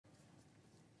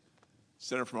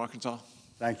Senator from Arkansas.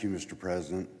 Thank you, Mr.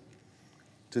 President.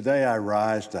 Today I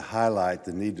rise to highlight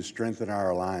the need to strengthen our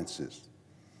alliances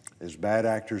as bad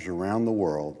actors around the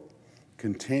world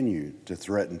continue to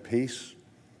threaten peace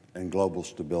and global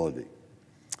stability.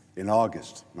 In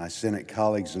August, my Senate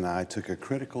colleagues and I took a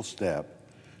critical step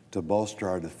to bolster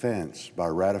our defense by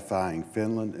ratifying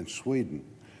Finland and Sweden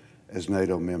as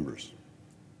NATO members.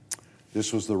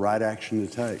 This was the right action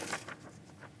to take.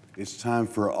 It's time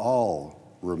for all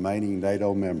remaining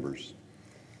NATO members,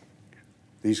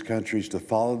 these countries, to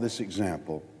follow this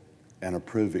example and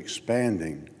approve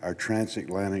expanding our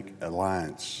transatlantic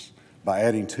alliance by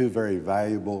adding two very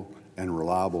valuable and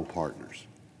reliable partners.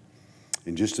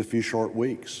 In just a few short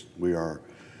weeks,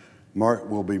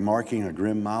 we'll be marking a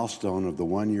grim milestone of the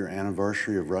one-year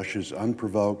anniversary of Russia's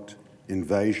unprovoked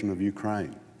invasion of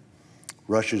Ukraine.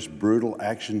 Russia's brutal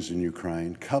actions in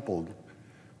Ukraine, coupled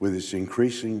with its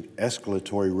increasing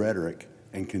escalatory rhetoric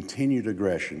and continued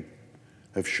aggression,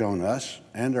 have shown us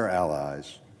and our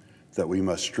allies that we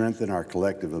must strengthen our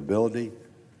collective ability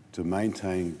to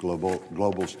maintain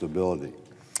global stability.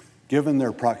 Given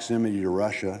their proximity to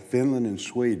Russia, Finland and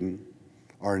Sweden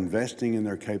are investing in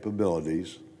their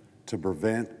capabilities to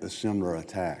prevent a similar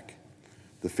attack.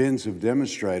 The Finns have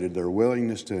demonstrated their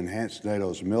willingness to enhance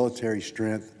NATO's military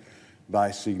strength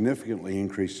by significantly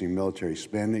increasing military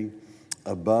spending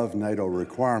above NATO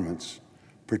requirements,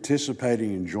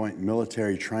 participating in joint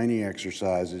military training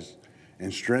exercises,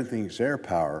 and strengthening its air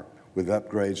power with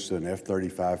upgrades to an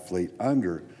F-35 fleet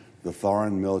under the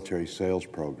Foreign Military Sales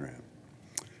Program.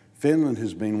 Finland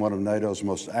has been one of NATO's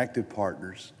most active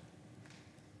partners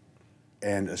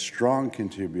and a strong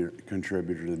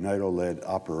contributor to NATO-led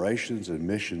operations and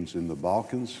missions in the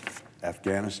Balkans,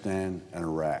 Afghanistan, and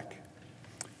Iraq.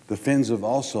 The Finns have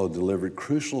also delivered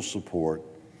crucial support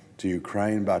to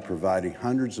Ukraine by providing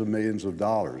hundreds of millions of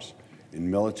dollars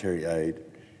in military aid,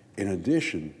 in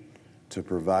addition to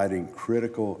providing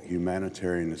critical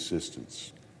humanitarian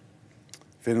assistance.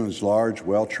 Finland's large,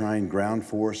 well-trained ground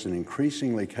force and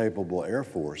increasingly capable air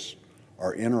force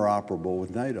are interoperable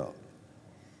with NATO.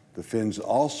 The Finns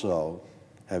also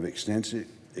have extensive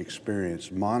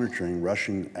experience monitoring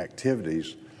Russian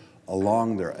activities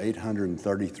along their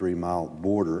 833-mile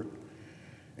border,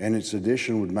 and its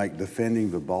addition would make defending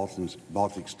the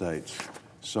Baltic states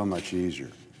so much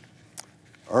easier.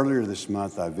 Earlier this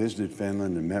month, I visited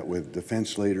Finland and met with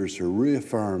defense leaders who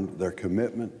reaffirmed their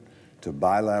commitment to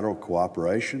bilateral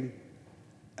cooperation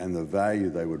and the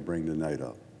value they would bring to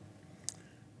NATO.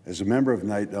 As a member of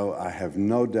NATO, I have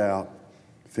no doubt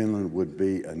Finland would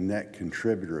be a net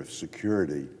contributor of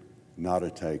security, not a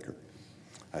taker.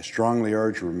 I strongly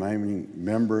urge remaining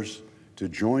members to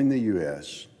join the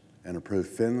U.S. and approve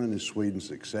Finland and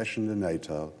Sweden's accession to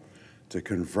NATO to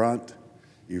confront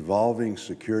evolving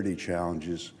security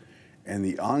challenges and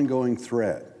the ongoing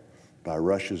threat by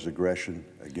Russia's aggression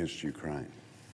against Ukraine.